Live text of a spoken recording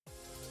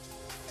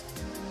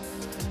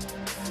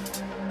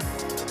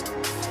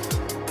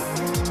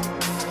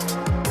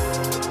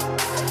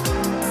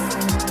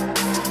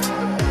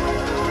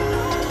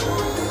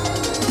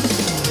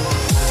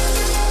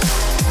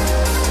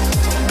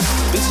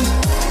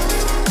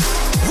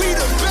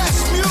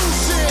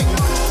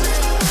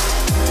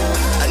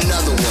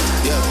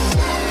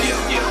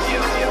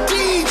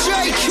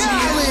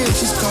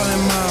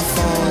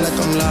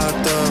I'm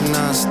locked up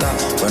non-stop.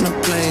 From the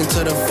plane to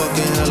the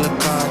fucking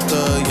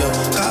helicopter, yeah.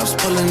 Cops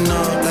pulling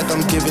up like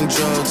I'm giving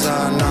drugs,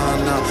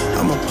 nah.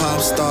 I'm a pop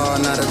star,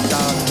 not a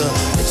doctor.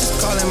 They just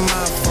calling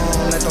my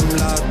phone like I'm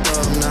locked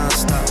up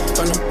non-stop.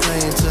 From the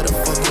plane to the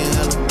fucking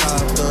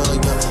helicopter,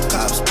 yeah.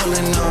 Cops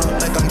pulling up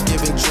like I'm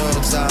giving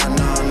drugs, nah.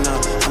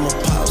 I'm a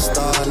pop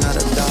star, not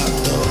a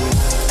doctor.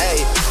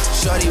 Ayy,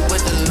 shorty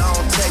with the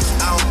long text,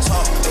 I don't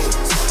talk, ayy.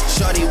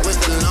 Shorty with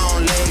the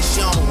long legs, she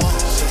don't walk.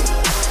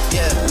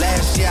 Yeah,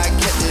 last year I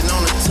kept it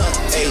on the tuck,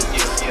 ayy.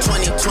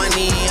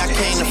 2020, I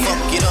came to fuck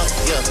it up,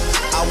 yeah.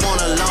 I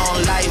want a long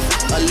life,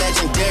 a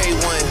legendary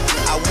one.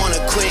 I want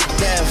a quick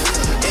death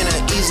and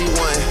an easy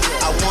one.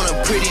 I want a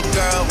pretty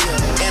girl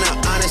and an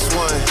honest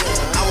one.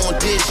 I want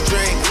this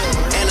drink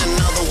and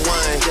another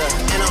one,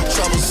 yeah. And I'm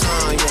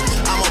troublesome,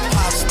 yeah. I'm a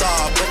pop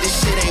star, but this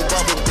shit ain't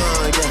bubble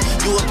gum, yeah.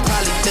 You would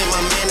probably think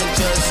my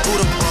manager is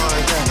Scooter Braun,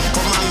 yeah.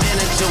 But my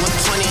manager with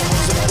 20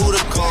 hoes and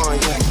Budokan,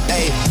 yeah.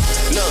 Ayy,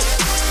 look,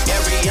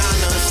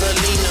 Ariana,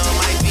 Selena,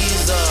 my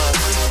visa.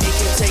 He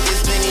can take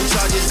as many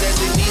charges as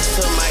it needs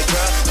to, my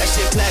girl. That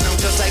shit platinum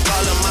just like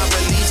all of my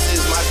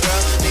releases, my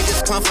girl.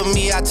 Niggas come for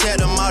me, I tear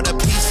them all to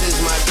pieces,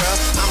 my girl.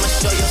 I'ma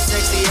show your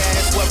sexy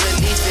ass what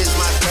relief is,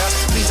 my girl.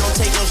 Please don't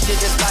take no shit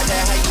that's about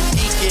that how you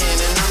geeking.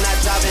 And I'm not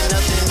driving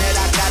nothing that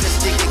I gotta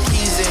stick the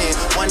keys in.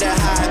 Wonder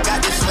how I got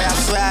this way, I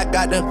swear I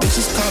got the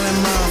bitches calling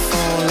my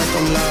phone like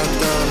I'm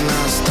locked up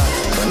non-stop.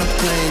 From the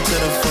plane to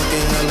the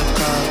fucking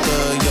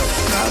helicopter, yo.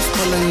 Cops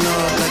pulling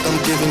up like I'm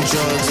giving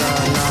drugs,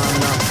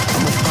 nah.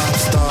 I'm a pop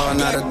star,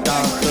 not a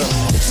doctor.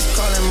 Bitches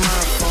calling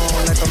my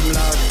phone like I'm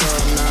locked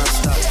up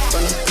non-stop.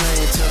 From the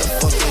plane to the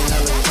fucking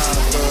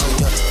helicopter,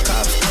 yo.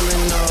 Cops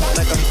pulling up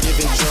like I'm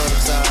giving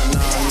drugs,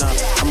 nah.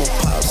 I'm a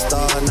pop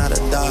star, not a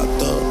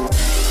doctor.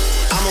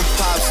 I'm a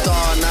pop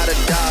star, not a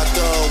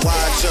doctor.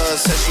 Watch her,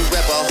 said she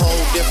rep a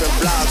whole different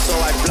block, so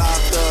I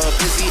blocked her.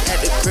 Busy at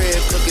the crib,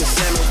 cooking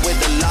salmon with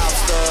the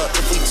lobster.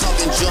 If we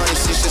talking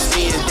joints, it's just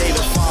me and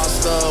David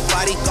Foster.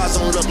 Bodyguards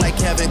don't look like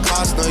Kevin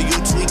Costner, you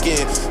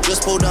tweaking.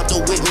 Just pulled up to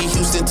Whitney,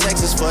 Houston,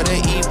 Texas for the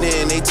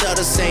evening. They tell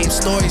the same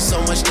story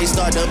so much they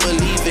start to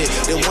believe it.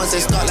 The ones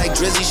that start like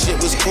Drizzy shit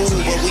was cool,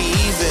 but we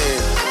even.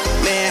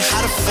 Man,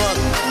 how the fuck?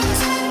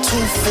 2,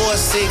 4,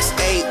 6,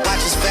 8,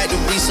 watch his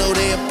factory so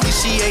they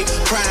appreciate.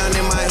 Crown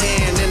in my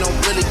hand and I'm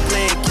really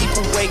playing keep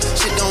awake.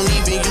 Shit don't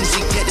even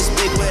usually get this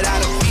big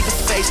without a beat of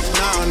face.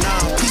 Nah,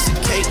 piece of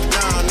cake,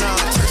 nah,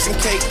 Turks and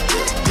cake.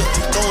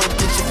 Go and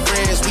get your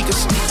friends, we can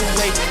sneak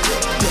away.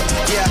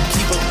 Yeah, I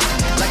keep it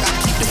like I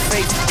keep the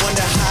faith.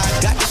 Wonder how I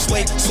got this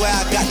way. Swear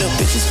I got the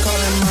bitches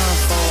calling my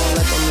phone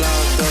like I'm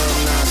locked up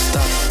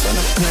non-stop. From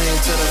the plane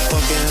to the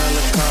fucking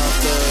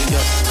helicopter,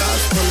 yeah.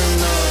 Cops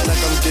pulling up like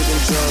I'm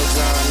giving drugs,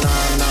 nah.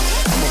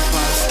 I'm a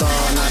pop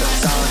star, not a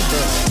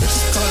doctor.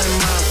 Bitches calling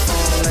my phone